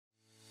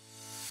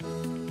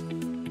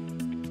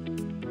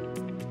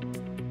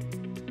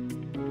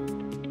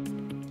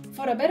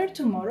For a better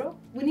tomorrow,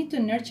 we need to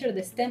nurture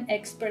the STEM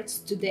experts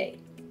today.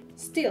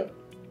 Still,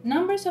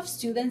 numbers of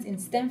students in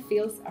STEM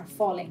fields are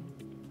falling.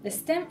 The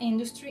STEM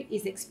industry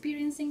is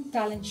experiencing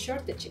talent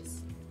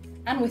shortages,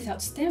 and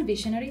without STEM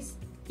visionaries,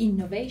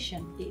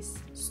 innovation is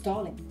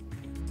stalling.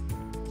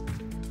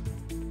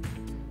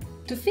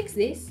 To fix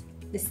this,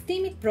 the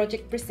STEMIT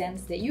project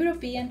presents the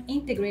European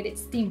Integrated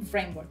STEAM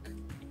Framework.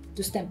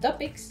 To STEM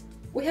topics,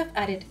 we have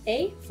added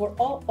A for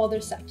all other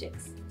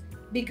subjects,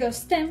 because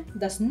STEM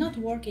does not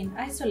work in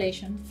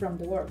isolation from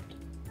the world.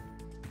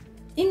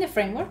 In the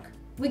framework,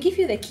 we give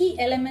you the key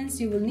elements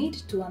you will need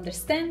to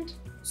understand,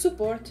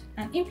 support,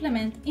 and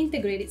implement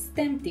integrated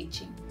STEM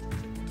teaching.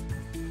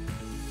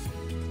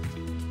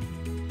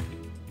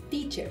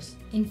 Teachers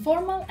in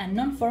formal and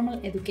non-formal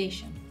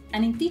education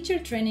and in teacher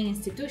training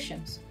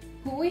institutions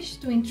who wish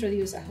to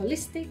introduce a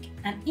holistic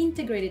and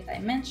integrated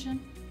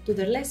dimension to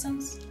their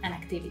lessons and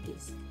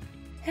activities.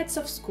 Heads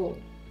of school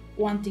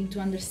wanting to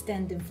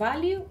understand the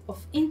value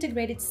of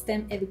integrated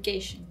STEM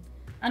education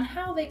and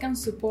how they can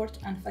support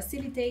and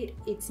facilitate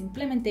its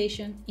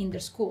implementation in their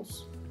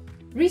schools.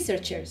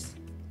 Researchers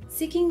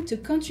seeking to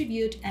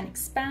contribute and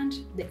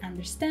expand the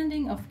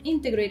understanding of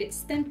integrated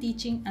STEM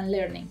teaching and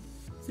learning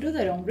through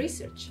their own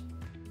research.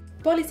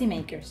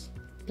 Policymakers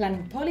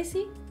planning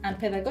policy and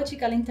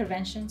pedagogical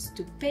interventions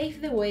to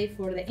pave the way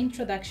for the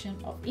introduction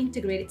of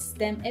integrated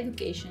STEM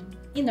education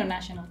in their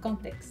national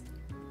context.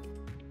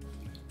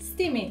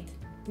 STEMIT,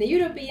 the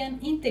European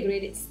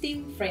Integrated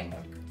STEAM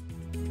Framework.